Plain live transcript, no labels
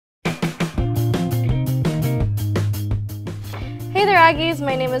Hey there, Aggies.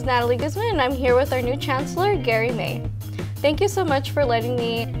 My name is Natalie Guzman, and I'm here with our new Chancellor, Gary May. Thank you so much for letting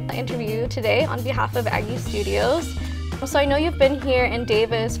me interview you today on behalf of Aggie Studios. So I know you've been here in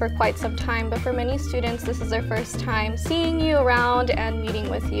Davis for quite some time, but for many students, this is their first time seeing you around and meeting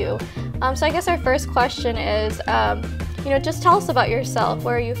with you. So I guess our first question is, just tell us about yourself.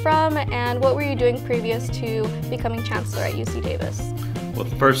 Where are you from, and what were you doing previous to becoming Chancellor at UC Davis? Well,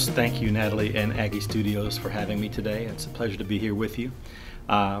 first, thank you, Natalie and Aggie Studios, for having me today. It's a pleasure to be here with you.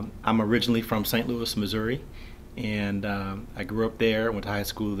 I'm originally from St. Louis, Missouri, and I grew up there, went to high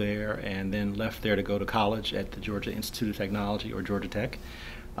school there, and then left there to go to college at the Georgia Institute of Technology, or Georgia Tech,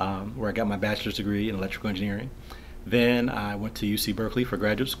 where I got my bachelor's degree in electrical engineering. Then I went to UC Berkeley for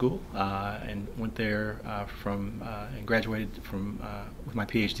graduate school and went there and graduated with my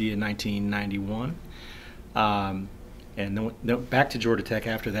PhD in 1991. And then went back to Georgia Tech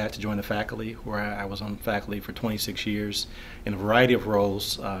after that to join the faculty, where I was on faculty for 26 years in a variety of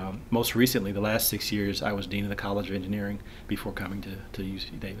roles. Most recently, the last 6 years, I was Dean of the College of Engineering before coming to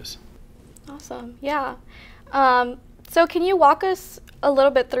UC Davis. Awesome, yeah. So can you walk us a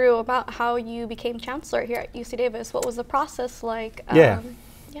little bit through about how you became Chancellor here at UC Davis? What was the process like? Yeah,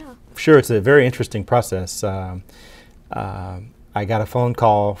 sure, it's a very interesting process. I got a phone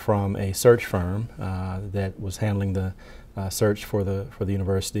call from a search firm that was handling the search for the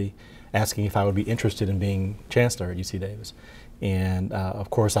university, asking if I would be interested in being Chancellor at UC Davis. And of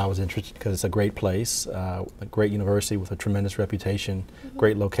course I was interested because it's a great place, a great university with a tremendous reputation,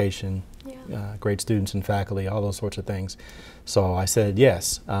 great location, great students and faculty, all those sorts of things. So I said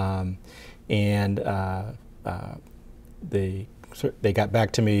yes. They got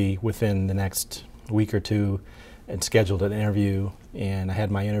back to me within the next week or two and scheduled an interview, and I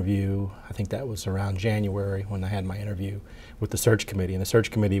had my interview, I think that was around January when I had my interview with the search committee. And the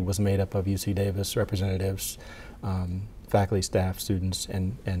search committee was made up of UC Davis representatives, faculty, staff, students,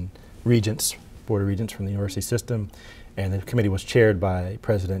 and regents, board of regents from the university system. And the committee was chaired by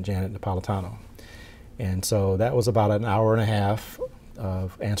President Janet Napolitano. And so that was about an hour and a half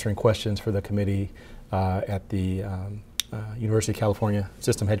of answering questions for the committee at the University of California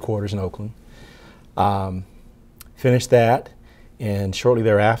System headquarters in Oakland. Finished that, and shortly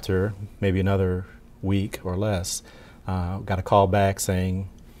thereafter, maybe another week or less, got a call back saying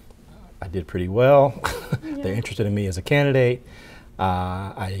I did pretty well. They're interested in me as a candidate.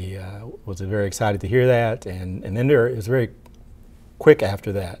 I was very excited to hear that, and then it was very quick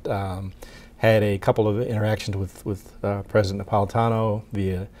after that. Had a couple of interactions with President Napolitano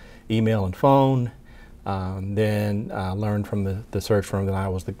via email and phone. Then learned from the search firm that I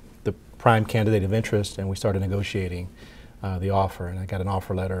was the prime candidate of interest, and we started negotiating the offer, and I got an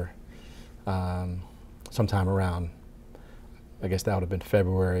offer letter sometime around, I guess that would have been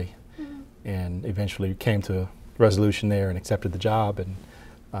February, and eventually came to a resolution there and accepted the job and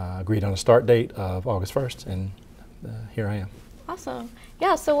agreed on a start date of August 1st, and here I am. Awesome.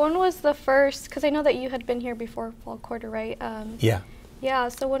 Yeah, so when was the first, because I know that you had been here before fall quarter, right? Yeah. Yeah,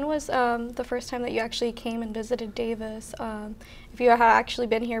 so when was the first time that you actually came and visited Davis? If you had actually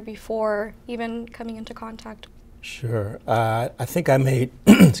been here before even coming into contact? Sure. I think I made,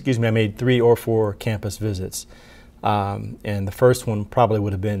 excuse me, I made 3 or 4 campus visits. And the first one probably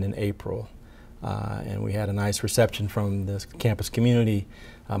would have been in April. And we had a nice reception from the campus community.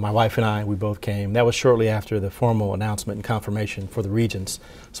 My wife and I, we both came. That was shortly after the formal announcement and confirmation for the Regents.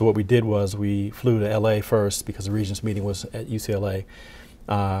 So what we did was we flew to LA first because the Regents meeting was at UCLA.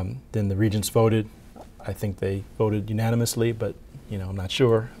 Then the Regents voted. I think they voted unanimously, but I'm not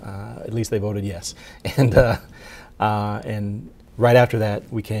sure. At least they voted yes. And right after that,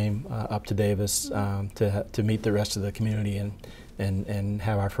 we came up to Davis to meet the rest of the community and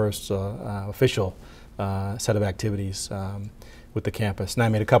have our first official set of activities with the campus. And I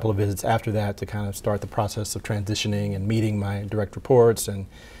made a couple of visits after that to kind of start the process of transitioning and meeting my direct reports and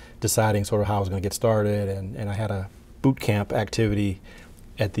deciding sort of how I was going to get started. And I had a boot camp activity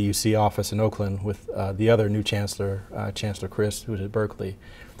at the UC office in Oakland with the other new Chancellor, Chancellor Chris, who was at Berkeley.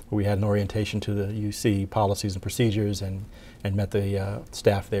 We had an orientation to the UC policies and procedures and met the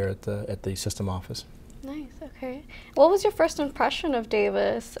staff there at the system office. Nice, okay. What was your first impression of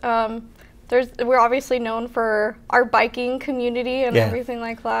Davis? We're obviously known for our biking community and everything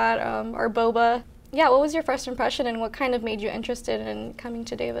like that, our boba. Yeah, what was your first impression, and what kind of made you interested in coming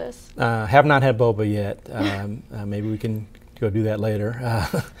to Davis? Have not had boba yet. Maybe we can go do that later.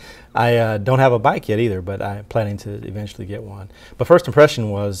 I don't have a bike yet either, but I'm planning to eventually get one. But first impression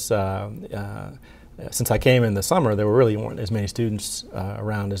was, since I came in the summer, there really weren't as many students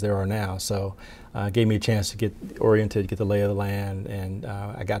around as there are now. So gave me a chance to get oriented, get the lay of the land, and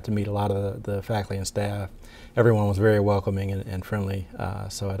I got to meet a lot of the faculty and staff. Everyone was very welcoming and friendly,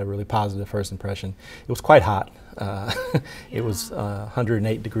 so I had a really positive first impression. It was quite hot. It was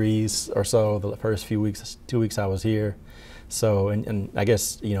 108 degrees or so the first few weeks, 2 weeks I was here. So, and I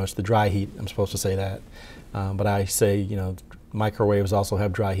guess, you know, it's the dry heat, I'm supposed to say that. But I say, you know, microwaves also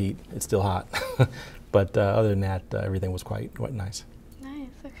have dry heat. It's still hot. But other than that, everything was quite nice. Nice,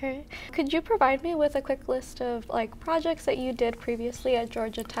 okay. Could you provide me with a quick list of like projects that you did previously at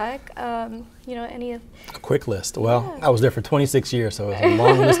Georgia Tech? You know, any of... A quick list. Well, I was there for 26 years, so it was a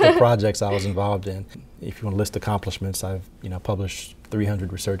long list of projects I was involved in. If you want to list accomplishments, I've, you know, published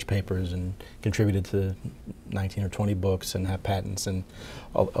 300 research papers and contributed to 19 or 20 books and have patents and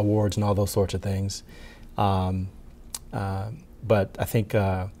awards and all those sorts of things. But I think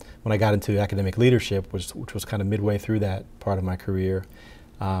when I got into academic leadership, which was kind of midway through that part of my career,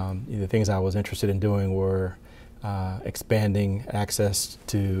 the things I was interested in doing were expanding access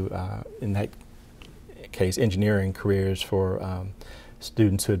to, in that case, engineering careers for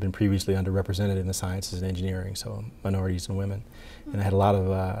students who had been previously underrepresented in the sciences and engineering, so minorities and women. And I had a lot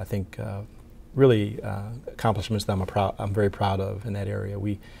of, I think, really accomplishments that I'm very proud of in that area.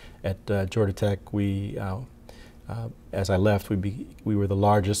 We, at Georgia Tech, we, as I left, we were the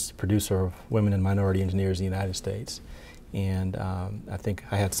largest producer of women and minority engineers in the United States. And I think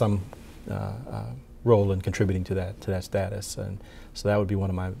I had some role in contributing to that status. And so that would be one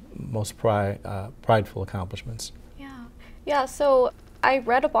of my most prideful accomplishments. Yeah, so I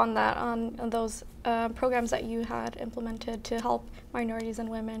read up on that, on those programs that you had implemented to help minorities and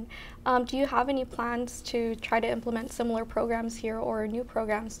women. Do you have any plans to try to implement similar programs here or new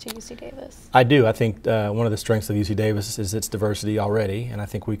programs to UC Davis? I do. I think one of the strengths of UC Davis is its diversity already, and I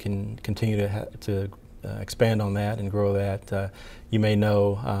think we can continue to expand on that and grow that. You may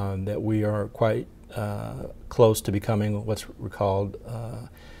know that we are quite close to becoming what's called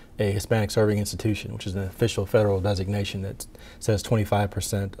a Hispanic Serving Institution, which is an official federal designation that says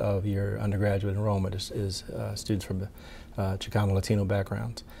 25% of your undergraduate enrollment is students from Chicano Latino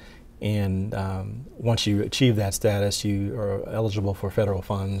backgrounds. And once you achieve that status, you are eligible for federal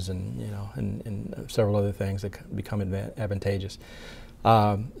funds and, you know, and several other things that become advantageous.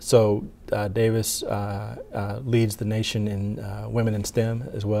 So Davis leads the nation in women in STEM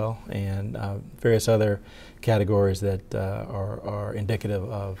as well, and various other categories that are indicative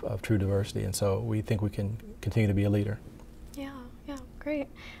of true diversity. And so we think we can continue to be a leader. Yeah, great.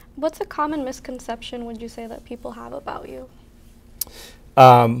 What's a common misconception would you say that people have about you?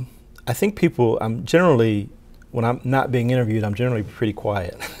 I think people, I'm generally, when I'm not being interviewed, I'm generally pretty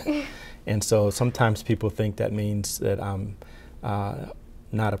quiet. And so sometimes people think that means that I'm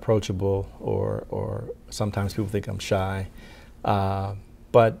not approachable, or sometimes people think I'm shy.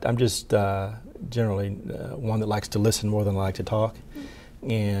 But I'm just generally one that likes to listen more than I like to talk.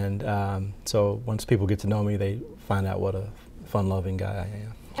 And so once people get to know me, they find out what a fun-loving guy I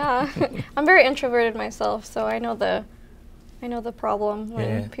am. Yeah, I'm very introverted myself, so I know the problem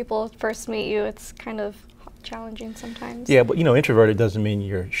when people first meet you. It's kind of challenging sometimes. Yeah, but you know, introverted doesn't mean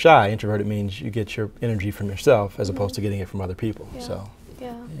you're shy. Introverted means you get your energy from yourself as opposed to getting it from other people. So.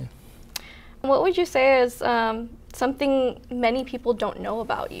 Yeah. What would you say is something many people don't know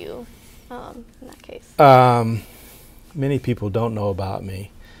about you in that case? Many people don't know about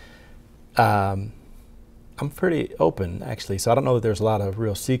me. I'm pretty open, actually, so I don't know that there's a lot of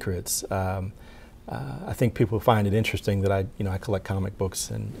real secrets. I think people find it interesting that I collect comic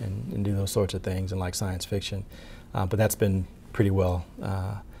books and do those sorts of things and like science fiction, but that's been pretty well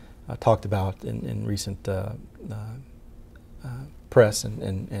talked about in recent press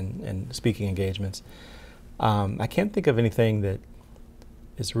and speaking engagements. I can't think of anything that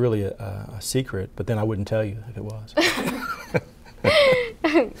is really a secret, but then I wouldn't tell you if it was.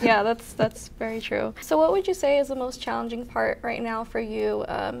 Yeah, that's very true. So what would you say is the most challenging part right now for you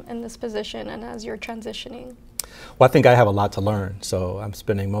in this position and as you're transitioning? Well, I think I have a lot to learn, so I'm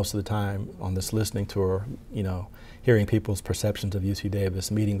spending most of the time on this listening tour, you know, hearing people's perceptions of UC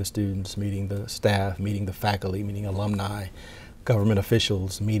Davis, meeting the students, meeting the staff, meeting the faculty, meeting alumni, government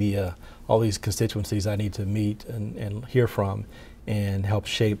officials, media, all these constituencies I need to meet and hear from and help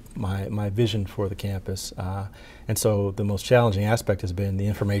shape my vision for the campus. And so the most challenging aspect has been the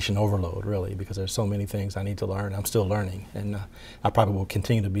information overload, really, because there's so many things I need to learn. I'm still learning, and I probably will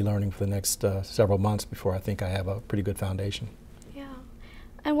continue to be learning for the next several months before I think I have a pretty good foundation. Yeah.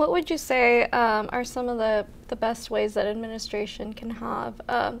 And what would you say are some of the best ways that administration can have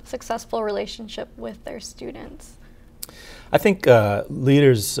a successful relationship with their students? I think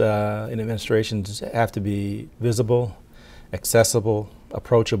leaders in administrations have to be visible, accessible,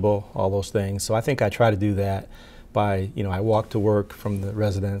 approachable, all those things. So I think I try to do that by, I walk to work from the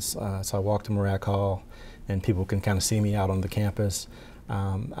residence, so I walk to Marac Hall, and people can kind of see me out on the campus.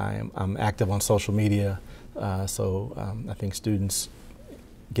 I'm active on social media, so I think students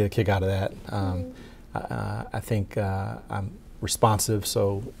get a kick out of that. I think I'm responsive,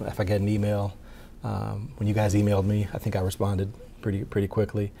 so if I get an email, when you guys emailed me, I think I responded pretty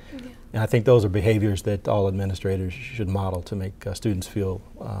quickly. Yeah. And I think those are behaviors that all administrators should model to make students feel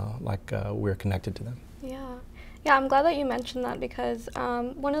like we're connected to them. Yeah, I'm glad that you mentioned that, because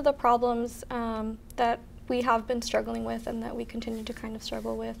one of the problems that we have been struggling with and that we continue to kind of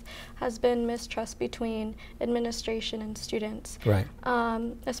struggle with has been mistrust between administration and students. Right.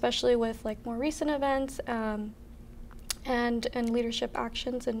 Especially with like more recent events and leadership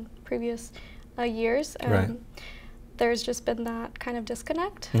actions in previous years. Right. There's just been that kind of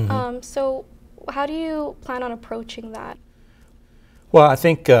disconnect. So how do you plan on approaching that? Well, I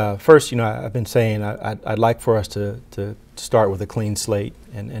think first, I've been saying I'd like for us to start with a clean slate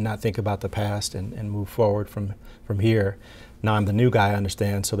and not think about the past and move forward from here. Now I'm the new guy, I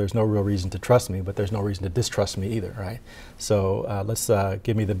understand, so there's no real reason to trust me, but there's no reason to distrust me either, right? So let's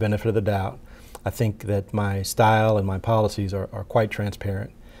give me the benefit of the doubt. I think that my style and my policies are quite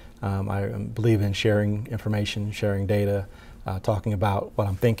transparent. I believe in sharing information, sharing data, talking about what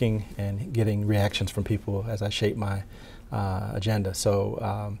I'm thinking, and getting reactions from people as I shape my agenda.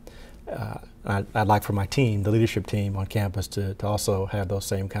 So I'd like for my team, the leadership team on campus, to also have those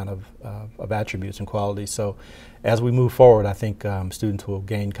same kind of attributes and qualities. So as we move forward, I think students will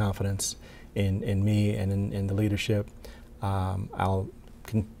gain confidence in me and in the leadership. I'll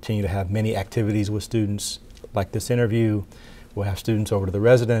continue to have many activities with students, like this interview. We'll have students over to the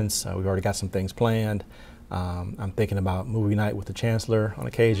residence. We've already got some things planned. I'm thinking about movie night with the Chancellor on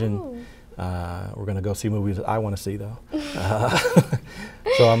occasion. We're going to go see movies that I want to see, though.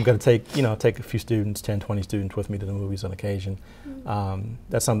 So I'm going to take a few students, 10, 20 students with me to the movies on occasion.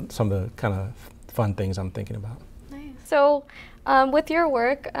 That's some of the kind of fun things I'm thinking about. Nice. So with your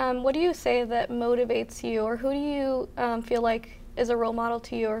work, what do you say that motivates you, or who do you feel like is a role model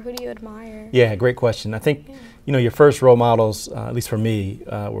to you, or who do you admire? Yeah, great question. I think, your first role models, at least for me,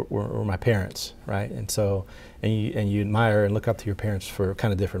 were my parents, right? And so, and you admire and look up to your parents for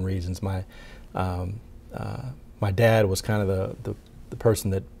kind of different reasons. My dad was kind of the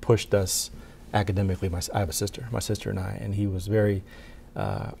person that pushed us academically. I have a sister, my sister and I, and he was very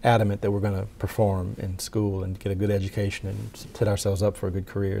adamant that we're going to perform in school and get a good education and set ourselves up for good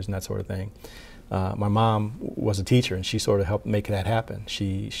careers and that sort of thing. My mom was a teacher, and she sort of helped make that happen.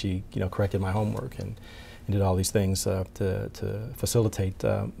 She corrected my homework and did all these things to facilitate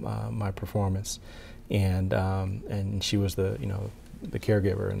my performance. And she was the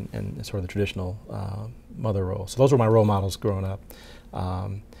caregiver and sort of the traditional mother role. So those were my role models growing up.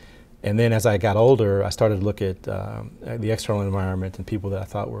 And then as I got older, I started to look at the external environment and people that I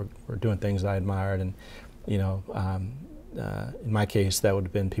thought were doing things that I admired. And in my case, that would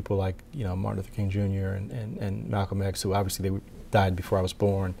have been people like Martin Luther King Jr. and Malcolm X, who obviously they died before I was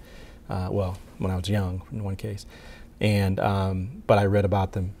born. Well, when I was young, in one case. And but I read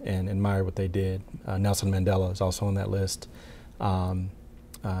about them and admired what they did. Nelson Mandela is also on that list. I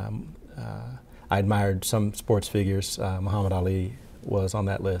admired some sports figures. Muhammad Ali was on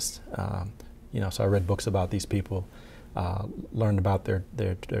that list. So I read books about these people, learned about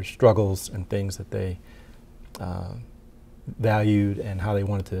their struggles and things that they valued and how they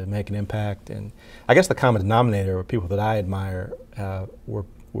wanted to make an impact. And I guess the common denominator were people that I admire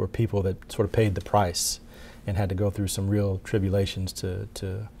were people that sort of paid the price and had to go through some real tribulations to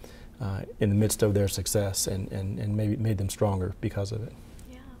in the midst of their success, and maybe made them stronger because of it.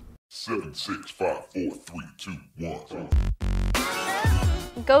 Yeah. 7, 6, 5, 4, 3, 2, 1.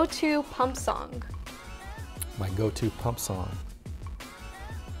 Go-to pump song. My go-to pump song.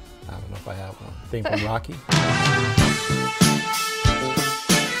 I don't know if I have one. Theme from Rocky.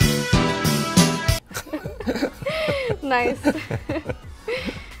 Nice.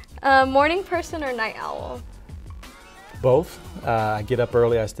 Morning person or night owl? Both. I get up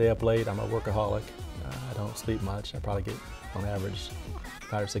early, I stay up late. I'm a workaholic. I don't sleep much. I probably get, on average,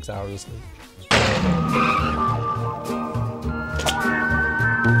 5 or 6 hours of sleep.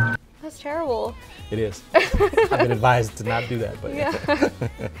 That's terrible. It is. I've been advised to not do that, but yeah.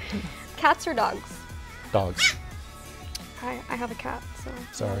 Cats or dogs? Dogs. I have a cat, so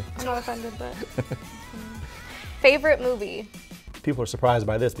sorry. I'm not offended, but favorite movie? People are surprised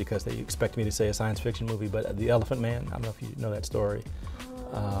by this because they expect me to say a science fiction movie, but The Elephant Man, I don't know if you know that story.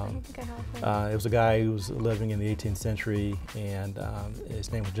 I don't think I have. It was a guy who was living in the 18th century, and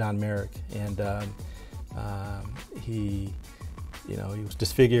his name was John Merrick, and he you know, he was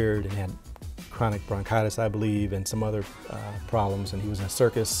disfigured and had chronic bronchitis, I believe, and some other problems. And he was in a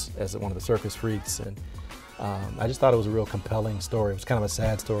circus as one of the circus freaks. And I just thought it was a real compelling story. It was kind of a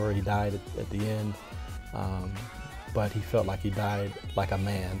sad story. He died at the end, but he felt like he died like a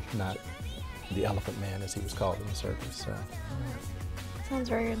man, not the elephant man as he was called in the circus. So. Sounds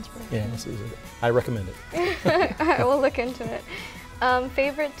very inspirational. Yeah, I recommend it. I will look into it.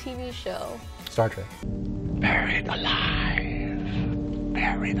 Favorite TV show? Star Trek. Buried alive.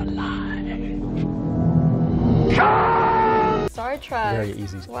 Buried alive. Star Trek. Very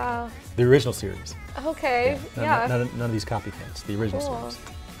easy. Wow. The original series. Okay. Yeah. Yeah. None of these copycats. The original Cool. series.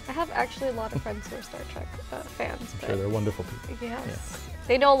 I have actually a lot of friends who are Star Trek fans. I'm sure they're wonderful people. Yes. Yeah.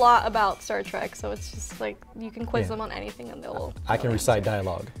 They know a lot about Star Trek, so it's just like you can quiz Yeah. them on anything and they'll. I can recite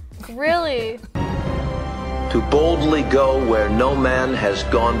dialogue. Really? To boldly go where no man has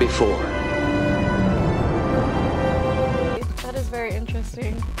gone before. That is very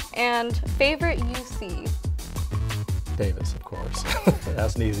interesting. And favorite UC? Davis, of course.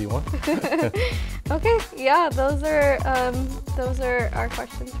 That's an easy one. Okay, yeah, those are our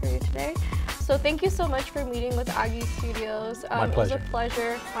questions for you today. So thank you so much for meeting with Aggie Studios. My pleasure. It was a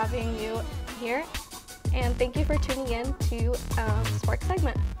pleasure having you here. And thank you for tuning in to SPARK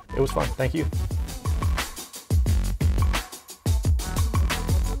segment. It was fun. Thank you.